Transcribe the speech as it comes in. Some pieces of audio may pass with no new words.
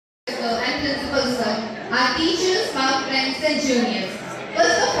Principal Sir, our teachers, our friends and juniors.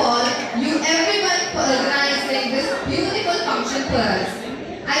 First of all, you everyone for organizing this beautiful function for us.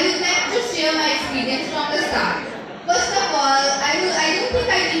 I would like to share my experience from the start. First of all, I don't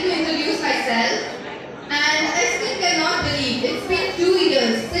think I need to introduce myself, and I still cannot believe it's been 2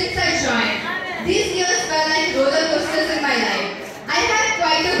 years since I joined. These years were like roller coasters in my life. I had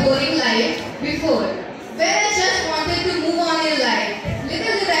quite a boring life before, where I just wanted to move on in life.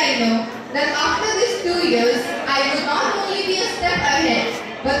 Little did I know that after these 2 years, I would not only be a step ahead,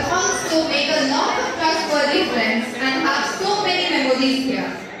 but also make a lot of trustworthy friends and have so many memories here.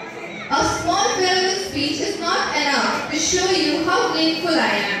 A small farewell speech is not enough to show you how grateful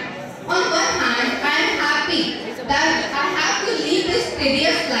I am. On one hand, I am happy that I have to leave this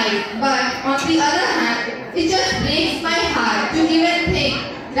tedious life, but on the other hand, it just breaks my heart to even think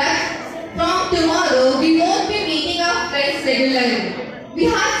that from tomorrow we won't be meeting our friends regularly. We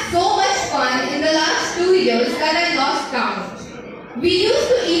had so much fun in the last 2 years that I lost count. We used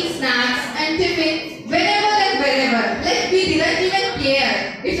to eat snacks and tiffin whenever and wherever, like we didn't even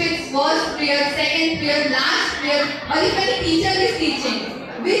care if it's first period, second period, last period, or if any teacher is teaching.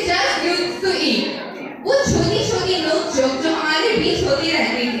 We just used to eat. वो छोटी-छोटी नोक joke जो हमारे बीच होती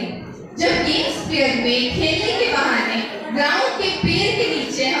रहती थी, जब games period में खेलने के बहाने ग्राउंड के पेड़ के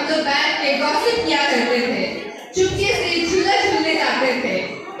नीचे हम लोग बैठ के गॉसिप किया करते थे, चुपके से झूला झूलने जाते थे।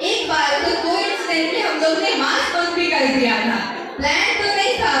 एक बार तो कोइंसिडेंटली हम लोग ने मास बंक भी कर दिया था। प्लान तो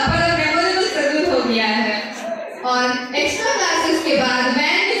नहीं था, पर मेमोरेबल जरूर हो गया है। और एक्स्ट्रा क्लासेस के बाद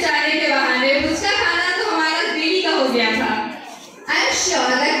वैन में जाने के बहाने पुचका खाना तो हमारा डेली का हो गया था। I'm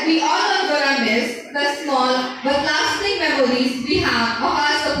sure that we all are gonna miss the small but lasting memories we have of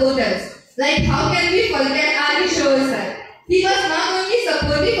our supporters. Like how can we forget our Kishore sir? He was not only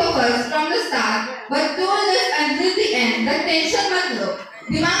supportive of us from the start, but told us until the end that tension mat lo,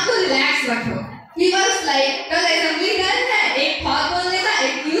 दिमाग को relax रखो. He was like, कल assembly done है, एक thought बोल लेना,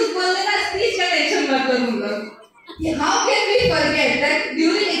 एक news बोल लेना, speech का tension मत लो तुम लोग. How can we forget that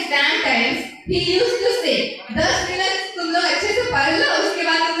during exam times he used to say, 10 minutes तुम लोग अच्छे से पढ़ लो, उसके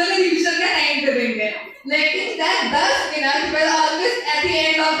बाद तुम लोग रिविजन का टाइम दे देंगे. लेकिन that 10 minutes were always at the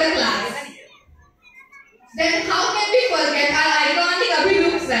end of the class. Then how can we forget our iconic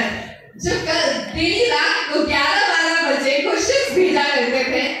Abhirup sir, जो कल डेली रात को 11-12 बजे क्वेश्चंस भेजा करते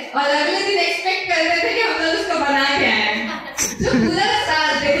थे और अगले दिन एक्सपेक्ट करते थे कि हम लोग उसको बना के आए, जो पूरा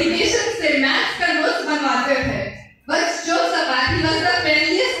साल डेडिकेशन से मैथ्स का नोट्स बनवाते थे. But jokes apart, he was the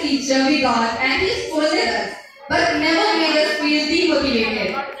friendliest teacher we got, and he scolded us, but never made us feel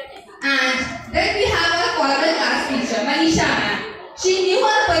demotivated. And then we have our formal class teacher, Manisha ma'am. She knew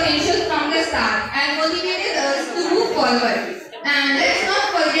our potential from the start and motivated us to move forward. And let's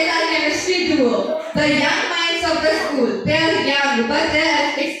not forget our chemistry duo, the young minds of the school. They are young, but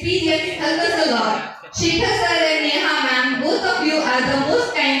their experience helps us a lot. Shekhar sir and Neha ma'am, both of you are the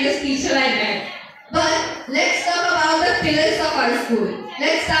most kindest teacher I met. But let's talk about the pillars of our school.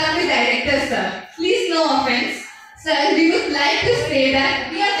 Let's start with director sir. Please no offense. Sir, we would like to say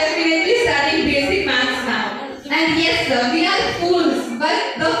that we are definitely studying basic maths now. And yes sir, we are fools,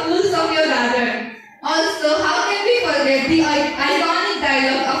 but the fools of your garden. Also, how can we forget the iconic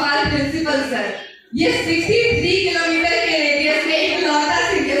dialogue of our principal sir? Yes, 63 kilometre के radius में एक लौटा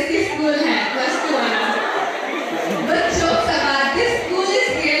CBSE school है, +2 वाला. But jokes apart, this school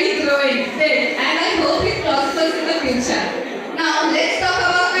is really growing big, and I hope it prospers in the future. Now, let's talk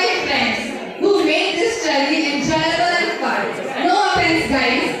about my friends who made this journey enjoyable and fun. No offense,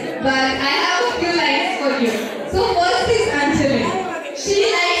 guys, but I have a few lines for you. So first is Anjali. She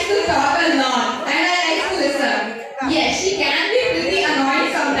likes to talk a lot, and I like to listen. Yes, she can be pretty annoying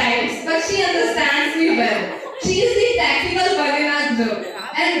sometimes, but she understands me well. She is the tactical one in our group.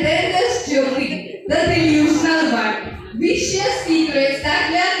 And then there's Jyoti, the delusional one. We share secrets that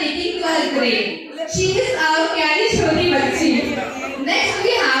we are taking to our grave. She is our carry choti bachchi. Next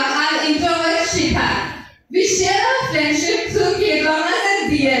we have our introvert Shikha. We share our friendship through K-dramas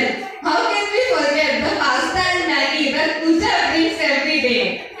and BL. How can we forget the pasta and Maggie that Pooja brings every day?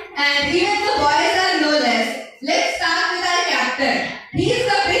 And even the boys are no less. Let's start with our captain. He is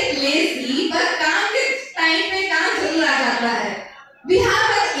a bit lazy, but काम के time पे काम जरूर आ जाता है. We have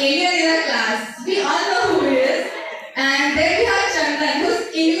an alien in our class. We all know who he is. And then we have Chandan, whose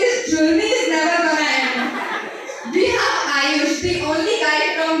English journey is never gonna end. We have Ayush, the only guy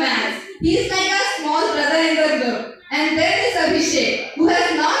from maths. He is like a small brother in the group. And then is Abhishek, who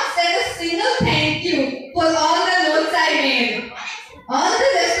has not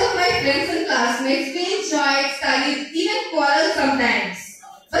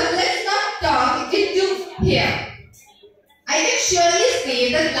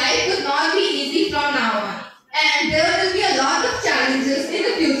And there will be a lot of challenges in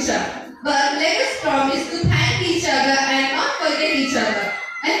the future. But let us promise to thank each other and not forget each other.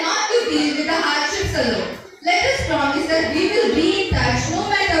 And not to deal with the hardships alone. Let us promise that we will be in touch no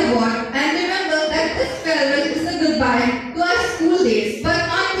matter what. And remember that this farewell is a goodbye to our school days, but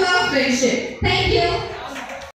not to our friendship. Thank